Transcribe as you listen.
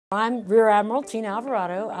I'm Rear Admiral Tina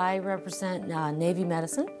Alvarado. I represent Navy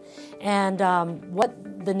medicine, and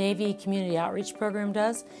what the Navy Community Outreach Program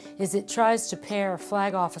does is it tries to pair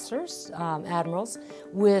flag officers, admirals,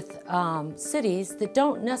 with cities that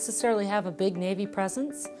don't necessarily have a big Navy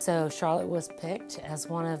presence. So Charlotte was picked as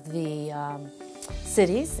one of the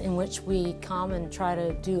cities in which we come and try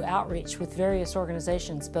to do outreach with various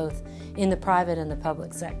organizations, both in the private and the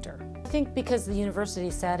public sector. I think because the university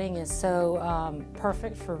setting is so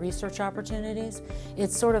perfect for research opportunities,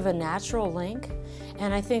 it's sort of a natural link.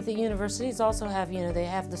 And I think that universities also have, they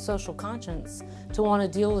have the social conscience to want to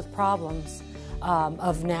deal with problems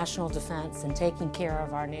of national defense, and taking care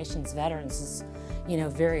of our nation's veterans is,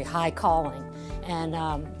 very high calling.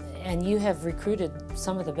 And you have recruited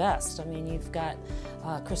some of the best. I mean, you've got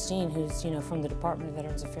Christina, who's from the Department of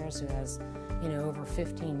Veterans Affairs, who has over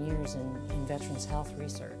 15 years in veterans health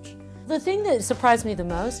research. The thing that surprised me the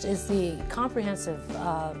most is the comprehensive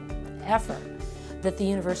effort that the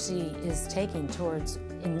university is taking towards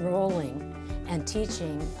enrolling and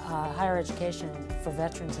teaching higher education for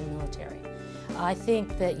veterans and military. I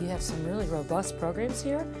think that you have some really robust programs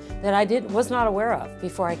here that I was not aware of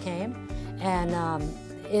before I came, and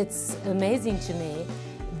it's amazing to me,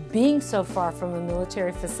 being so far from a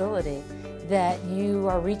military facility, that you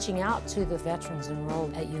are reaching out to the veterans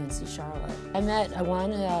enrolled at UNC Charlotte. I met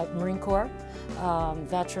one Marine Corps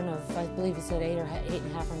veteran of, I believe he said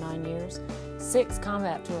 8.5 or 9 years, 6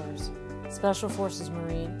 combat tours. Special Forces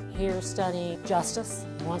Marine, here studying justice,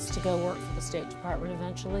 wants to go work for the State Department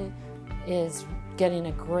eventually, is getting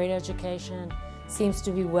a great education, seems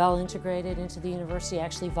to be well integrated into the university,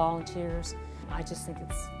 actually volunteers. I just think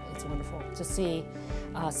it's wonderful to see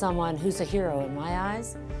someone who's a hero in my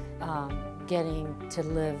eyes getting to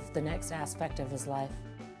live the next aspect of his life.